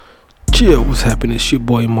Chill, what's happening? It's your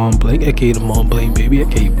boy Mom Blank, aka the Mom Blank baby,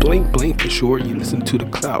 aka Blank Blank for short. You listen to the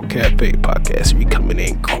Cloud Cafe podcast. We coming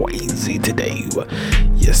in crazy today.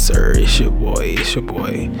 Yes, sir. It's your boy.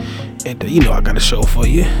 And I got a show for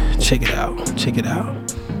you. Check it out.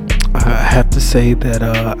 I have to say that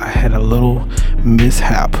I had a little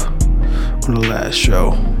mishap on the last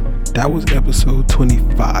show. That was episode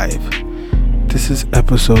 25. This is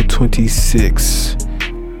episode 26.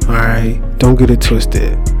 Alright, don't get it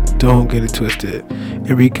twisted.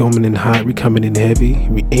 And we coming in hot, we coming in heavy.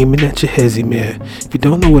 We aiming at your hezzy, man. If you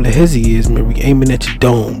don't know what a hezzy is, man, we aiming at your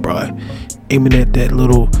dome, bro. Aiming at that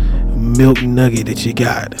little milk nugget that you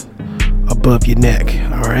got above your neck.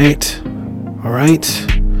 Alright?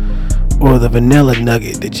 Or the vanilla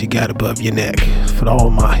nugget that you got above your neck. For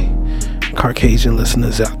all my Caucasian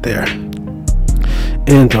listeners out there.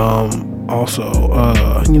 And also,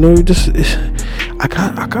 I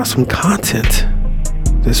got some content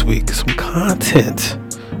this week. All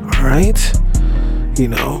right.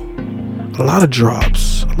 A lot of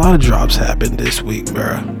drops happened this week,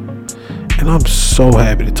 bro. And I'm so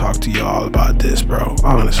happy to talk to y'all about this, bro.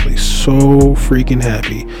 Honestly, so freaking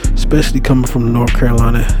happy, especially coming from the North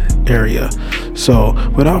Carolina area. So,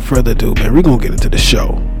 without further ado, man, we're gonna get into the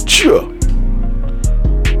show. Sure.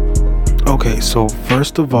 Okay, so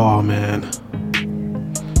first of all, man,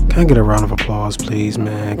 can I get a round of applause, please,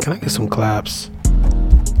 man? Can I get some claps?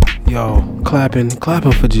 Yo, clapping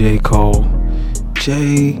for J. Cole.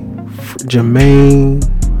 Jermaine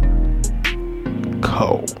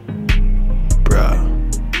Cole. Bruh.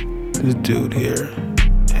 This dude here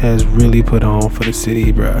has really put on for the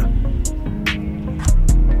city, bruh.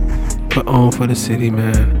 Put on for the city,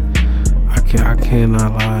 man. I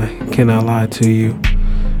cannot lie to you.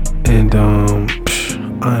 And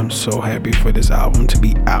I'm so happy for this album to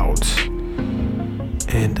be out.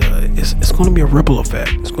 And it's going to be a ripple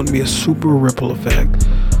effect. It's going to be a super ripple effect.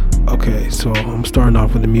 Okay, so I'm starting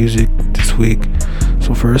off with the music this week.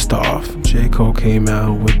 So first off, J. Cole came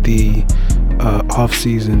out with the off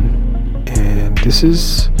season, and this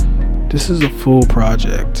is a full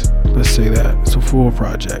project. Let's say that it's a full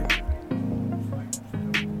project,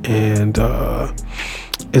 and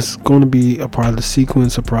it's going to be a part of the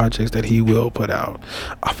sequence of projects that he will put out.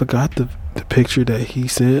 I forgot the picture that he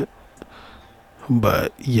sent.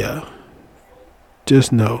 But yeah,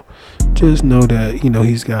 just know that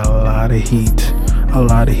he's got a lot of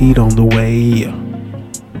heat on the way.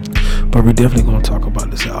 But we're definitely gonna talk about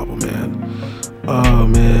this album, man. Oh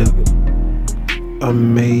man,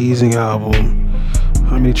 amazing album.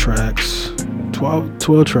 How many tracks?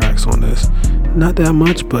 12 tracks on this. Not that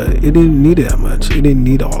much, but it didn't need that much. It didn't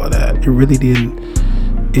need all of that. It really didn't.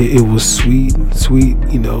 It was sweet, sweet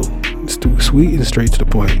and straight to the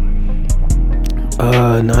point.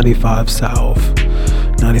 95 South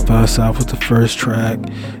was the first track.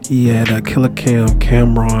 He had Killer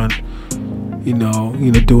Cameron,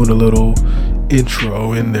 doing a little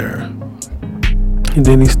intro in there, and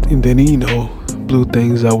then he blew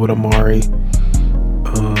things out with Amari.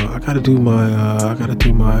 I gotta do my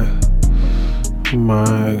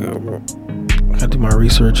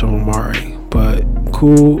research on Amari, but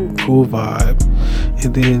cool vibe.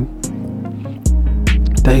 And then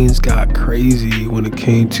things got crazy when it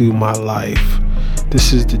came to My Life.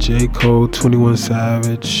 This is the J. Cole, 21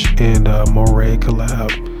 Savage, and Moray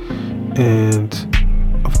collab. And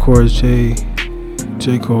of course, J.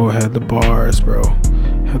 Cole had the bars, bro.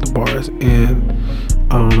 And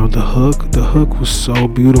I don't know, the hook was so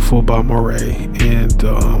beautiful by Moray, and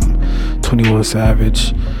 21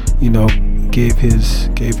 Savage, gave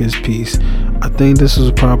his piece. I think this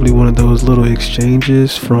was probably one of those little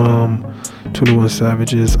exchanges from 21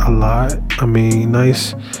 Savage's a lot. I mean,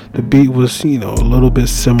 nice. The beat was, a little bit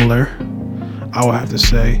similar, I would have to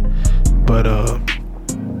say. But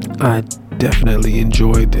I definitely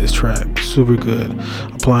enjoyed this track. Super good.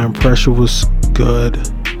 Applying Pressure was good.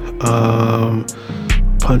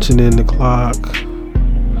 Punching in the Clock.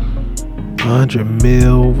 100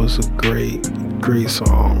 Mil was a great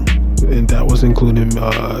song. And that was including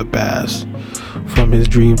Bass from his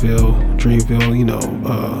Dreamville,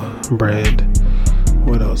 brand.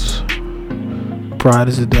 What else? Pride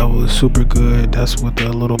is the Devil is super good. That's with the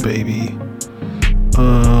Little Baby.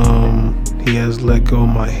 He has Let Go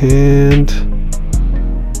My Hand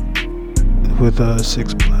with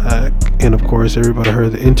 6 Black, and of course everybody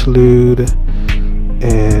heard the interlude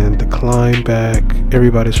and the Climb Back.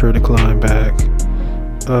 Everybody's heard the Climb Back.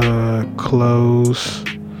 Close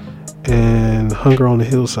and Hunger on the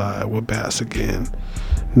Hillside with Bass again.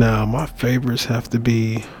 Now my favorites have to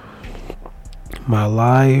be My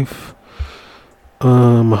Life.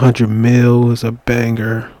 100 Mil is a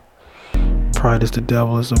banger. Pride is the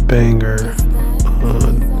Devil is a banger.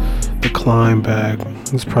 The Climb Back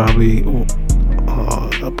is probably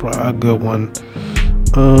a good one.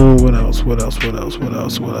 What else?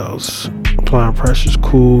 Applying Pressure's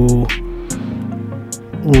cool.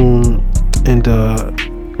 And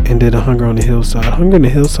then Hunger on the Hillside. Hunger on the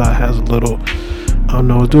Hillside has a little, I don't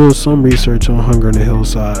know, I was doing some research on Hunger on the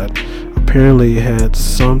Hillside. Apparently it had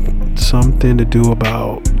something to do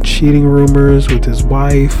about cheating rumors with his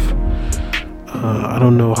wife. I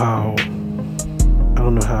don't know how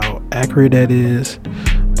accurate that is,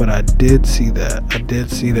 but I did see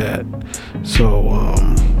that. So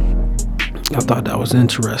I thought that was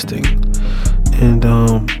interesting. And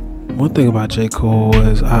one thing about J. Cole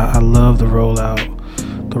is I love the rollout.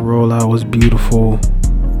 The rollout was beautiful.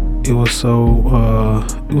 It was so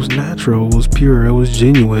it was natural, it was pure, it was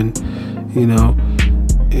genuine, you know.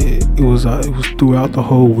 It was throughout the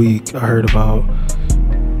whole week. I heard about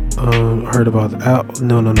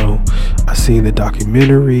I seen the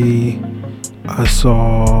documentary. I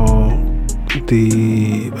saw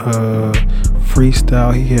the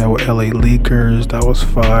freestyle he had with LA Leakers. That was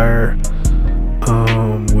fire.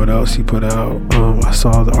 What else he put out? I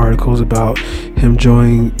saw the articles about him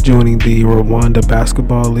joining the Rwanda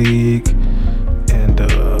Basketball League, and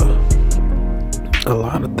a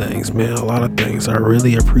lot of things, man. A lot of things. I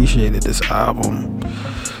really appreciated this album,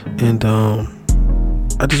 and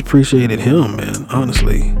I just appreciated him, man.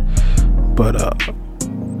 Honestly, but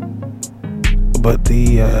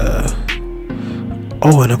the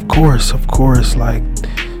and of course, like,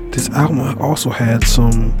 this album also had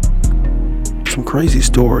some crazy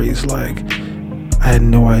stories. Like, I had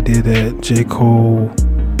no idea that J. Cole,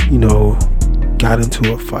 you know, got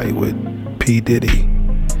into a fight with P. Diddy.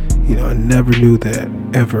 You know, I never knew that,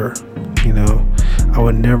 ever. You know, I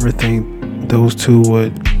would never think those two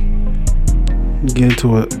would get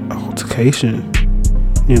into an altercation,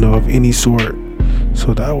 you know, of any sort.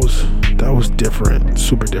 So that was different,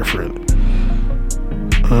 super different.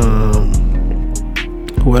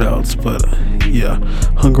 What else? But yeah,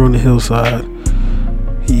 Hunger on the Hillside.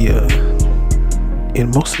 Yeah,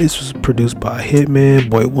 and most of this was produced by Hitman,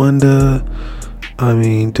 Boy Wonder. I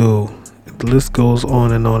mean, dude, the list goes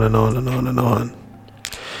on and on and on and on and on.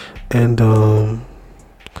 And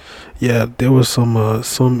yeah, there was some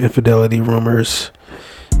infidelity rumors.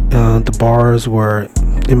 The bars were,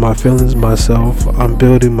 in my feelings myself, I'm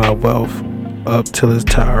building my wealth up till it's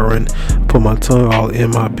towering. Put my tongue all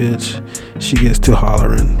in my bitch, she gets to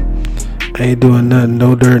hollering. I ain't doing nothing,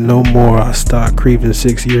 no dirt, no more. I stopped creeping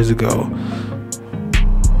 6 years ago.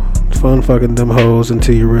 Fun fucking them hoes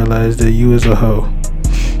until you realize that you is a hoe.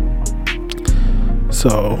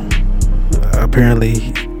 So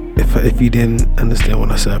apparently, if you didn't understand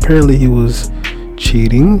what I said, apparently he was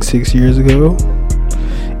cheating 6 years ago.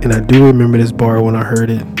 And I do remember this bar when I heard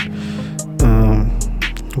it.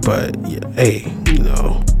 But yeah, hey, you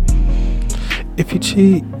know, if you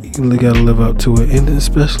cheat, you gotta live up to it. And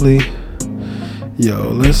especially, yo,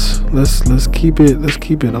 let's keep it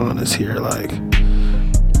honest here. Like,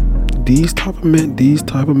 these type of men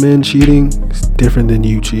cheating is different than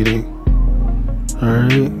you cheating.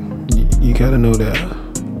 Alright? You gotta know that.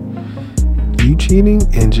 You cheating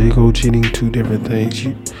and J. Cole cheating, two different things.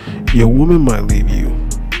 Your woman might leave you.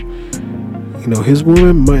 You know, his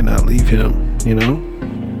woman might not leave him, you know?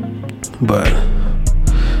 But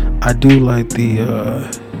I do like the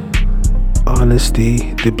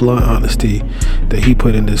honesty, the blunt honesty that he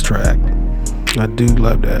put in this track. I do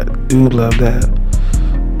love that.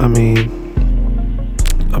 I mean,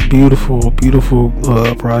 a beautiful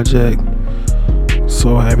project.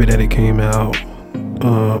 So happy that it came out.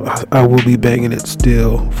 I will be banging it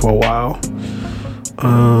still for a while.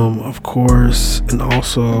 Of course, and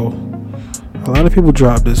also, a lot of people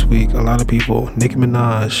dropped this week. A lot of people. Nicki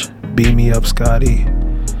Minaj, Beam Me Up, Scotty.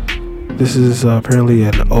 This is apparently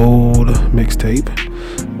an old mixtape,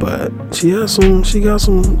 but she got some, she got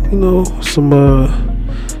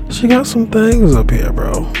some things up here,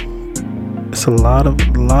 bro. It's a lot of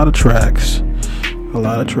tracks,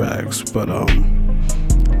 but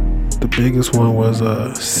the biggest one was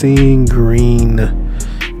Seeing Green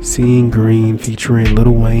featuring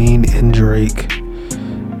Lil Wayne and Drake,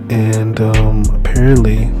 and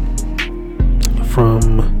apparently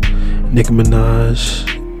from Nicki Minaj's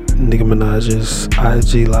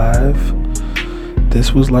IG Live.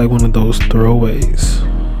 This was like one of those throwaways.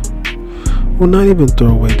 Well, not even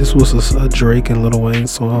throwaway. This was a Drake and Lil Wayne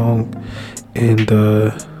song, and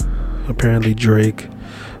apparently Drake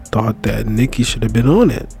thought that Nicki should have been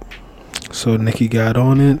on it. So Nicki got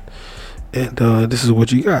on it, and this is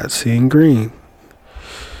what you got, Seeing Green.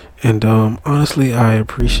 And honestly, I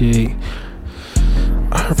appreciate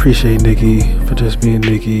appreciate Nicki for just being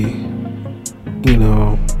Nicki. You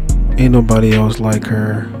know, ain't nobody else like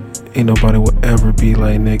her. Ain't nobody will ever be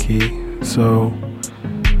like Nicki. So,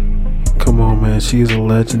 come on, man. She's a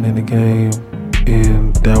legend in the game,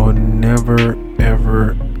 and that will never,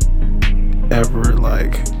 ever, ever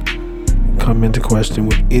like come into question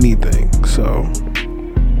with anything. So,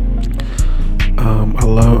 I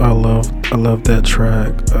love that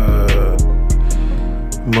track.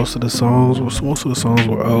 Most of the songs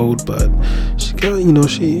were old, but she got,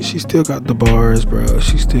 she still got the bars, bro.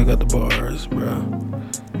 She still got the bars, bro.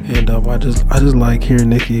 And I just like hearing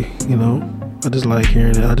Nicki, I just like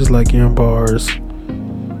hearing it. I just like hearing bars.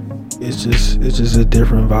 It's just a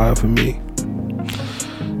different vibe for me.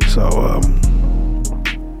 So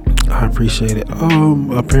I appreciate it.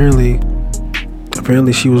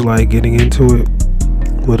 Apparently she was like getting into it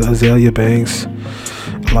with Azealia Banks.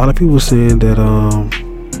 A lot of people saying that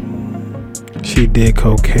she did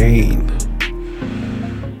cocaine.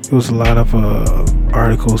 There was a lot of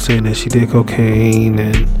articles saying that she did cocaine,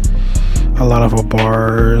 and a lot of her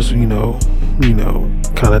bars,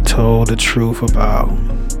 kind of told the truth about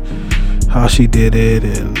how she did it.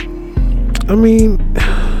 And I mean,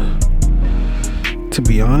 to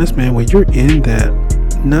be honest, man, when you're in that,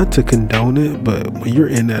 not to condone it, but when you're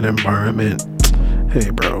in that environment,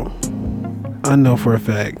 hey, bro, I know for a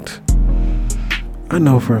fact,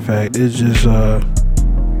 it's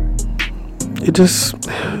just,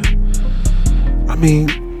 I mean,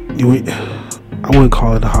 I wouldn't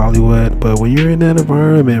call it Hollywood, but when you're in that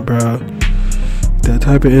environment, bro, that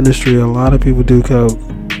type of industry, a lot of people do coke.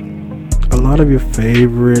 A lot of your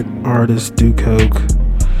favorite artists do coke.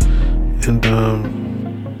 And,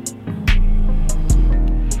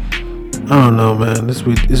 I don't know, man, it's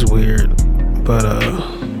weird, but, I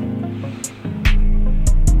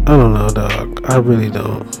don't know, dog. I really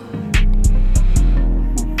don't.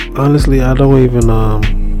 Honestly, I don't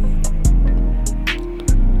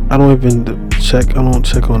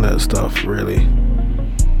check on that stuff, really.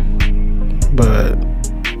 But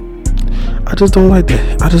I just don't like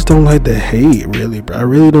the hate, really, bro. I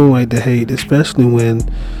really don't like the hate, especially when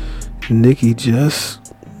Nicki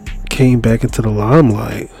just came back into the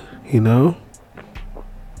limelight,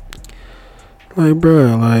 Like,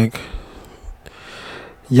 bro, like,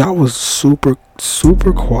 y'all was super,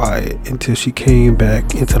 super quiet until she came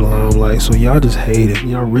back into the limelight. So y'all just hate it.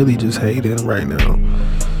 Y'all really just hate it right now.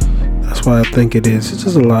 That's why I think it is. It's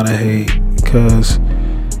just a lot of hate, because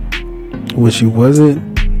when she wasn't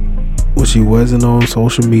on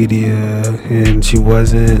social media and she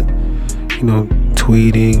wasn't,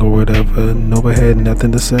 tweeting or whatever, nobody had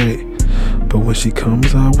nothing to say. But when she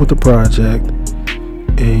comes out with the project,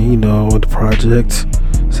 and the project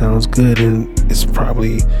sounds good, and it's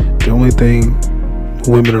probably the only thing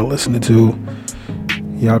women are listening to,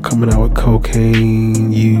 y'all coming out with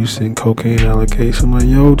cocaine use and cocaine allocation. Like,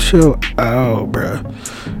 yo, chill out, bruh.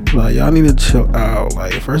 Like, y'all need to chill out.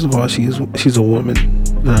 Like, first of all, she's a woman,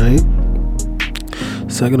 alright?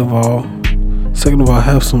 Second of all,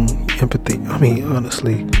 have some empathy. I mean,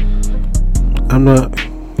 honestly, I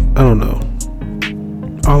don't know.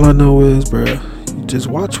 All I know is, bruh, just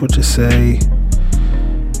watch what you say.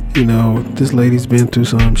 This lady's been through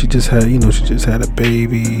something. She just had a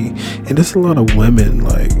baby, and there's a lot of women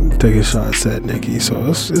like taking shots at Nicki. So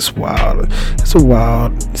it's wild. It's a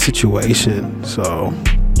wild situation. So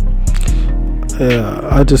yeah,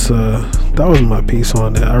 I just that was my piece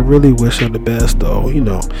on that. I really wish her the best, though.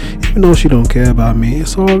 Even though she don't care about me,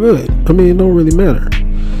 it's all good. I mean, it don't really matter.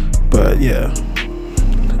 But yeah.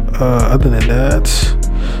 Other than that,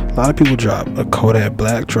 a lot of people dropped. Kodak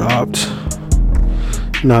Black dropped.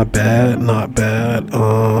 Not bad.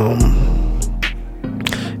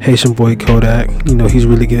 Haitian boy Kodak, he's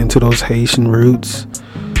really getting to those Haitian roots.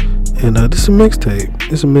 And this is a mixtape.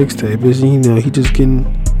 It's he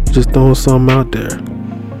just throwing something out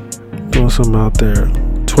there.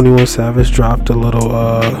 21 Savage dropped a little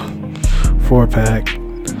 4-pack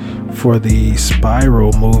for the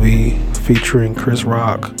Spiral movie featuring Chris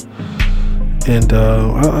Rock. And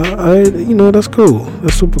I that's cool.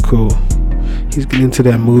 That's super cool. He's getting into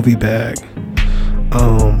that movie bag.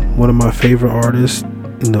 One of my favorite artists,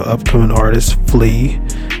 upcoming artist, Flea,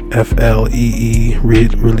 FLEE,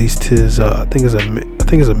 released his I think it's a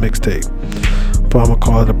mixtape, but I'm gonna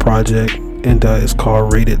call it a project, and it's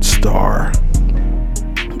called Rated Star.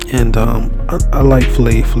 And I like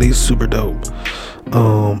Flea. Flea's super dope.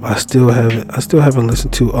 I still haven't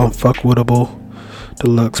listened to Unfuckwittable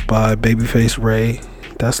Deluxe by Babyface Ray.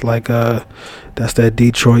 That's that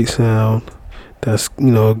Detroit sound. That's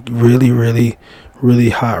really, really, really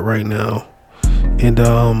hot right now. And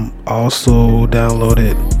also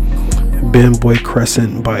downloaded Ben Boy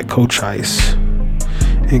Crescent by Coach Ice.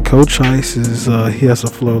 And Coach Ice is he has a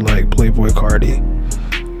flow like Playboy Cardi.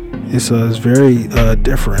 It's very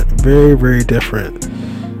different, very very different.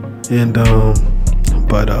 And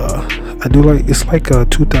but I do like, it's like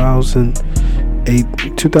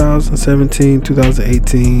 2008, 2017,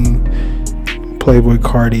 2018 Playboy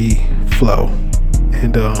Cardi flow.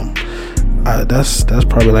 And that's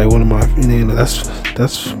probably like one of my,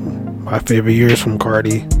 that's my favorite years from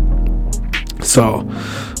Cardi. So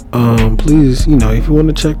please, if you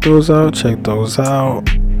want to check those out, check those out.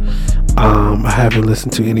 I haven't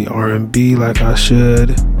listened to any R&B like I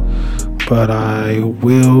should, but I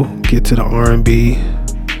will get to the R&B.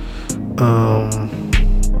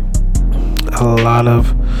 A lot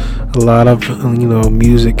of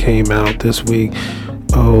music came out this week.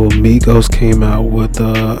 Migos came out with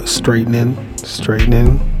straightening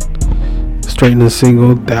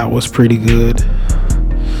single that was pretty good.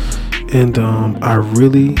 And I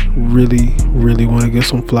really want to give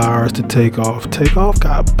some flowers to Takeoff. Takeoff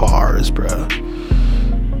got bars, bruh.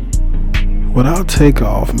 Without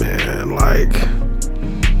Takeoff, man, like,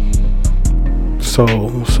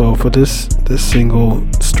 so for this single,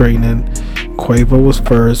 straightening, Quavo was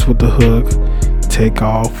first with the hook,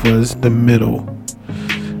 Takeoff was the middle.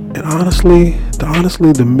 And honestly,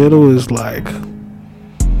 the middle is like,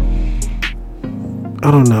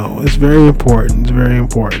 I don't know, it's very important.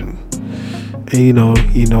 And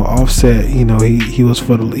Offset, he was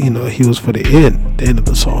for the end of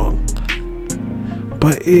the song.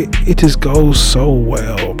 But it just goes so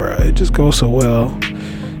well, bro. It just goes so well.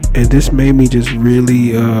 And this made me just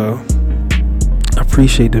really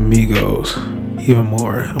appreciate the Migos even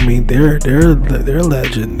more. I mean, they're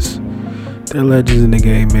legends. They're legends in the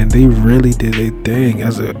game, man. They really did their thing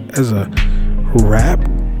as a rap,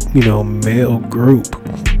 male group.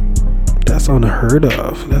 That's unheard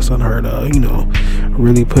of.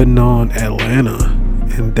 Really putting on Atlanta,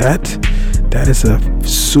 and that is a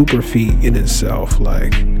super feat in itself.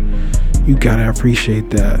 Like, you gotta appreciate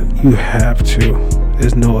that. You have to.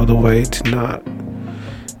 There's no other way to not.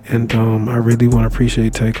 And I really want to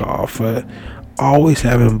appreciate Takeoff for always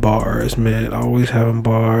having bars, man. Always having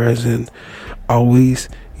bars, and always,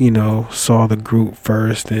 saw the group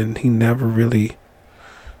first, and he never really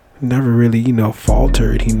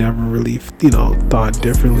faltered. He never really thought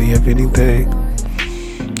differently of anything,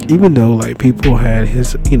 even though like people had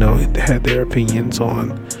had their opinions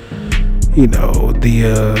on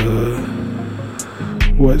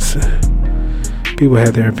people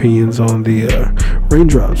had their opinions on the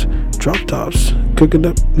Raindrops, Drop Tops, Cooking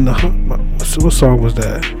Up in the Hot. What song was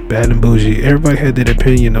that? Bad and Bougie. Everybody had their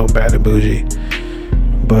opinion on Bad and Bougie,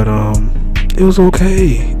 but it was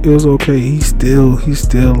okay. He's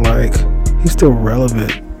still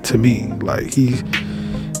relevant to me. Like, he's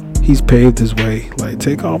paved his way. Like,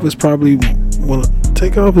 Takeoff is probably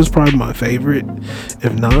my favorite.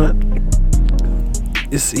 If not,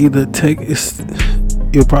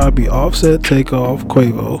 it'll probably be Offset, Takeoff,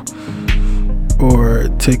 Quavo, or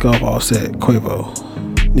Takeoff, Offset, Quavo.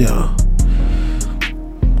 Yeah.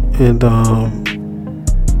 And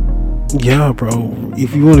yeah, bro,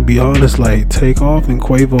 if you want to be honest, like, Takeoff and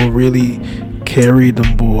Quavo really carried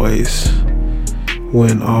them boys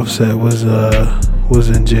when Offset was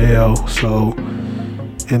in jail. So,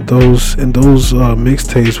 and those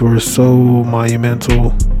mixtapes were so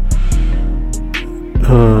monumental.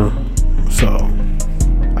 So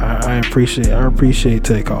I appreciate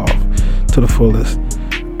Takeoff to the fullest.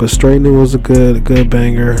 But Straightening was a good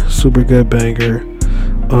banger, super good banger.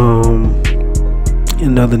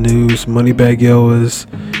 In other news, Moneybagg Yo is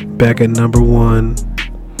back at number 1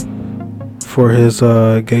 for his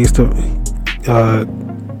Gangsta's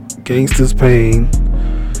Pain.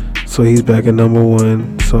 So he's back at number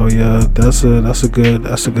 1. So yeah, that's a good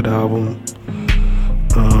album.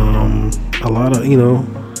 A lot of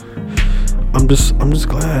I'm just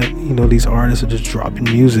glad these artists are just dropping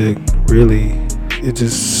music. Really, it's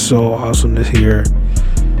just so awesome to hear.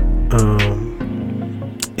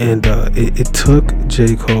 And it took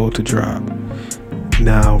J. Cole to drop.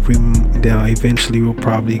 Now eventually we'll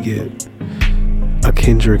probably get a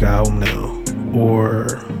Kendrick album now, or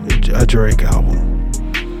a Drake album.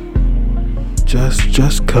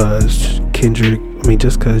 Just cause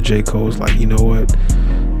J. Cole's like, you know what?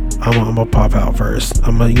 I'm gonna pop out first.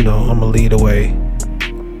 I'm gonna lead away.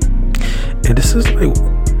 And this is like,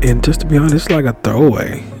 and just to be honest, it's like a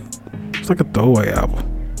throwaway. It's like a throwaway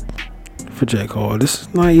album for J. Cole. This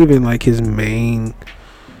is not even like his main.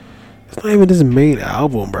 It's not even his main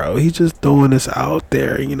album, bro. He's just throwing this out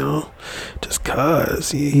there, just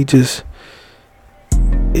cause he just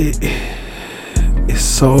it it's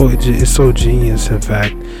so genius, in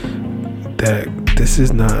fact, that this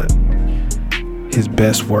is not his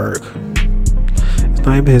best work. It's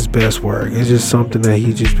not even his best work. It's just something that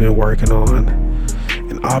he's just been working on.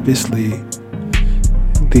 And obviously,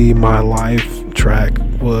 the My Life track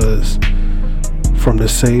was from the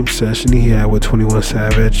same session he had with 21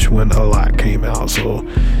 Savage when A Lot came out. So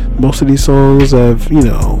most of these songs have,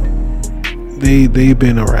 they've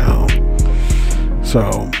been around.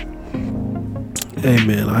 So, hey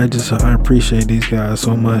man, I appreciate these guys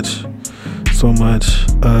so much.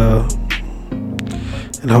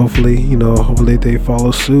 And hopefully they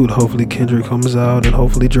follow suit. Hopefully Kendrick comes out, and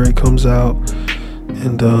hopefully Drake comes out.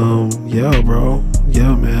 And yeah, bro,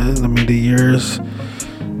 yeah, man. I mean, the year is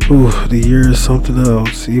something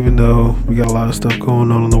else. Even though we got a lot of stuff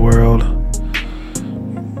going on in the world,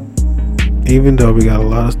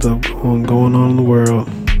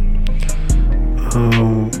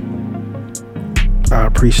 I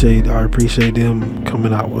appreciate them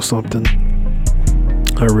coming out with something.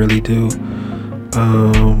 I really do.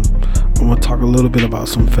 I'm gonna talk a little bit about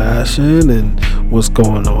some fashion and what's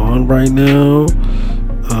going on right now.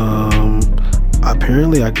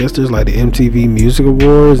 Apparently, I guess there's like the MTV Music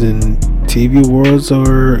Awards and TV Awards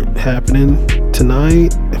are happening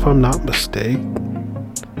tonight, if I'm not mistaken.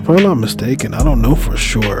 I don't know for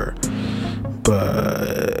sure,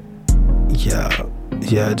 but yeah,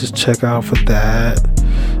 just check out for that.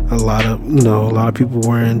 A lot of people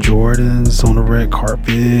wearing Jordans on the red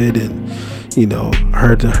carpet, and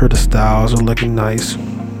heard the styles are looking nice.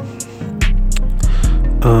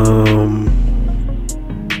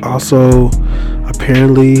 Also,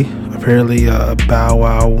 apparently Bow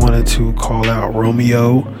Wow wanted to call out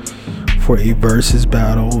Romeo for a versus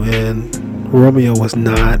battle, and Romeo was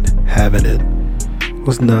not having it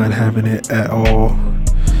at all.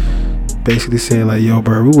 Basically saying like, yo,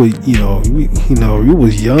 bro, we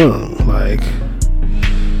was young, like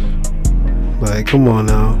come on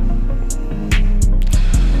now.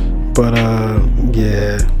 But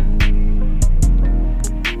yeah,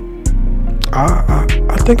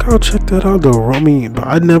 I think I'll check that out though, but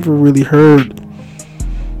I never really heard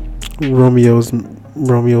Romeo's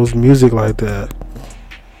music like that.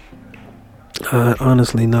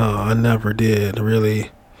 Honestly, no, I never did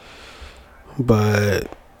really. But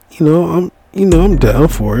I'm down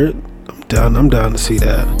for it. I'm down to see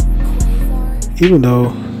that. Even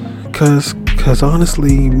though, cause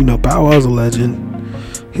honestly, Bow Wow's a legend.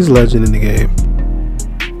 He's a legend in the game.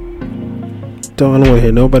 Don't want to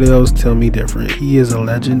hear nobody else tell me different. He is a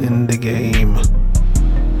legend in the game.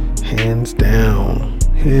 Hands down.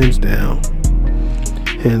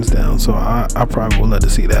 So I probably would love to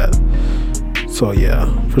see that. So yeah,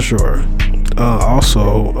 for sure.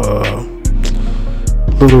 Also,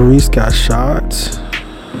 Little Reese got shot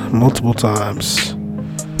multiple times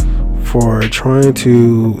for trying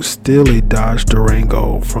to steal a Dodge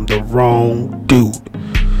Durango from the wrong dude.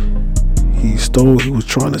 He was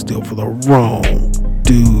trying to steal for the wrong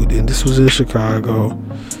dude, and this was in Chicago.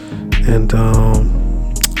 And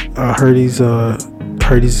I heard he's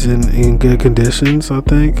in good conditions, I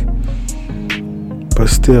think. But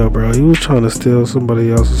still, bro, he was trying to steal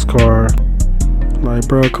somebody else's car. Like,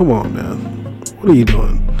 bro, come on, man. What are you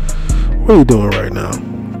doing? What are you doing right now?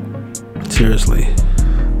 Seriously.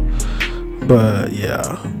 But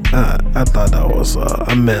yeah, I thought that was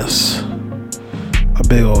a mess. A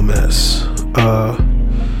big old mess.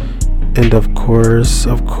 And of course,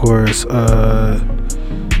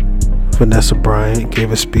 Vanessa Bryant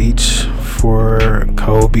gave a speech for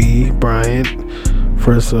Kobe Bryant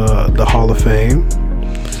for the Hall of Fame.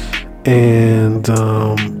 And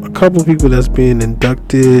a couple people that's being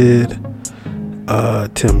inducted,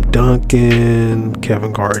 Tim Duncan,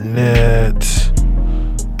 Kevin Garnett,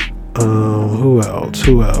 who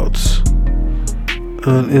else?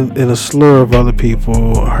 And a slew of other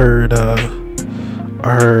people. I heard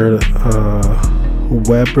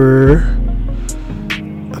Weber.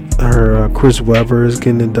 I heard Chris Webber is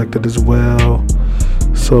getting inducted as well.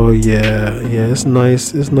 So yeah, it's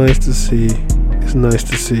nice. It's nice to see.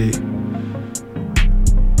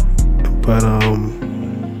 But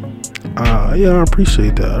yeah, I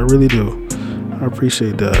appreciate that. I really do. I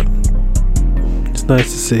appreciate that. It's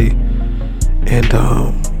nice to see. And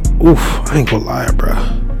I ain't gonna lie,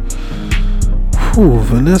 bruh.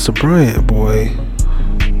 Vanessa Bryant, boy.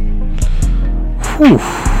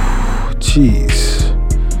 Jeez.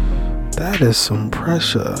 That is some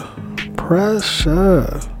pressure.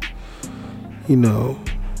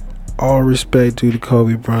 All respect due to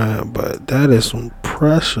Kobe Bryant, but that is some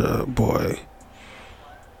pressure, boy.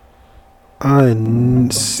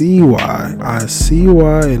 see why. I see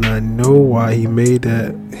why, and I know why he made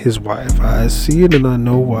that his wife. I see it, and I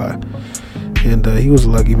know why. And he was a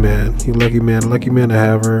lucky man. Lucky man to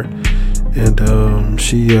have her. And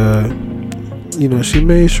she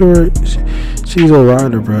made sure she's a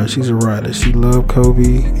rider, bro. She's a rider. She loved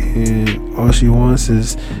Kobe, and all she wants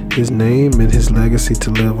is his name and his legacy to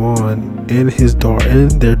live on, and his daughter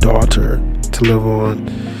and their daughter to live on.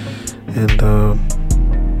 And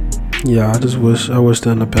yeah, I wish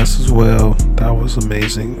them the best as well. That was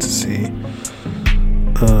amazing to see.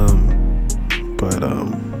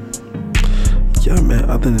 Yeah, man,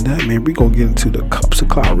 other than that, man, we gonna get into the Cups of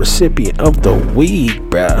Cloud recipient of the week,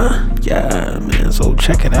 bruh. Yeah, man, so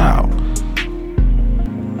check it out.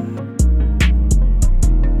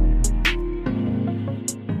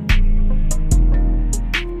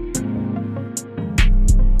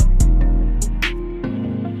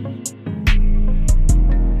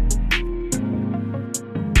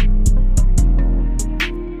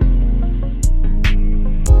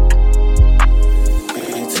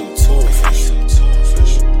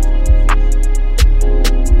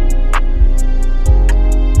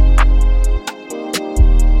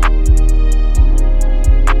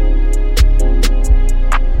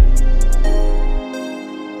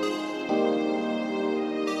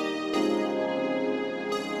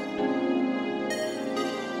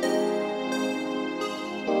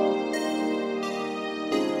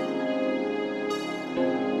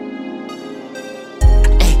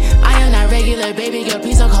 Regular, baby girl,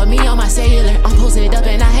 please don't call me on my cellular. I'm posted up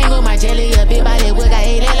and I hang with my jelly. A big body wood, I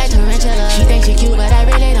ate it like tarantula. She thinks she cute, but I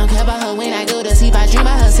really don't care about her. When I go to sleep, I dream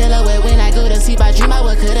about her silhouette. When I go to sleep, I dream about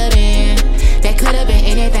what could've been. That could've been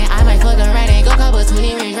anything. I might fuck around and go cover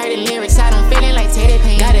 20 rings. Writing lyrics out, I'm feeling like Teddy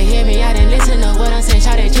Payne. Gotta hear me out and listen to what I'm saying.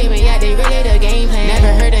 Shout at Jimmy, yeah, they really the game plan.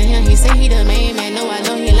 Never heard of him, he say he the main man. No, I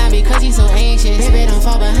know he lying because he's so anxious. Baby, don't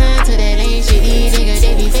fall behind to that lame shit. These niggas,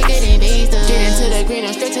 they be faker than based up. Get into the green,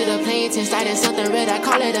 I'm straight to the plains. Started something red, I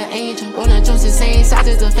call it an angel. Rolling joints the same size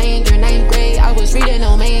as a finger. 9th grade, I was reading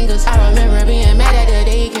no mangas. I remember being mad at the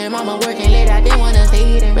daycare. Mama working late, I didn't wanna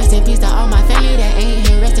stay there. Rest in peace to all my family that ain't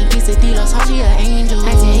here. Rest in peace to D-Los, how she an angel.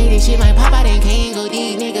 1980 shit, my pop out in Kango.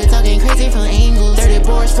 These niggas talking crazy from angles. 30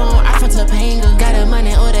 boards from out from Topanga. Got the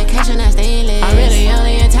money or the cash and I stainless. I'm really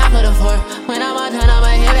only in time for the 4. When I'm all done, I'ma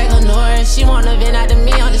head back on north. She wanna vent out to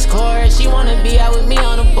me on Discord. She wanna be out with me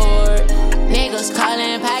on the board. Niggas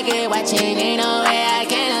calling, pocket watching, ain't no way I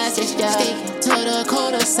can assist ya. Sticking to the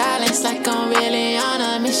code of silence like I'm really on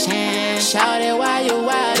a mission. Shout it while you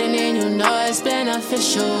wild and then you know it's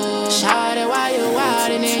beneficial. Shout it while you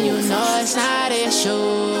wild and then you know it's not an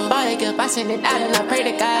issue. Bought it up, I send it out and I pray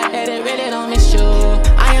to God that it really don't miss you.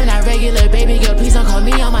 I am not regular, baby girl, please don't call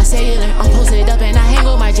me on my cellular. I'm posted up and I hang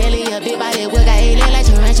with my jelly. A big body wood, got ate it like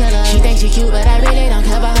tarantula. She thinks she cute, but I really don't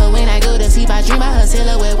care about her. When I go to sleep, I dream about her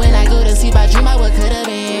silhouette. When I go to sleep, I dream about what could've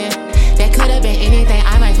been. That could've been anything.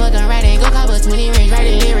 I might fuck around and go cover 20 rings.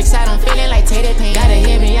 Writing lyrics out, I'm feeling like Teddy Payne. Gotta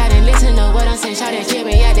hear me out and listen to what I'm saying. Shout at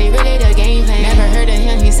Jimmy, yeah, they really the game plan. Never heard of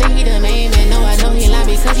him, he say he the main man. No, I know he lying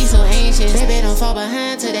because he's so anxious. Baby, don't fall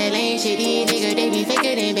behind to that lame shit. These niggas, they be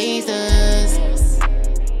faker than based up.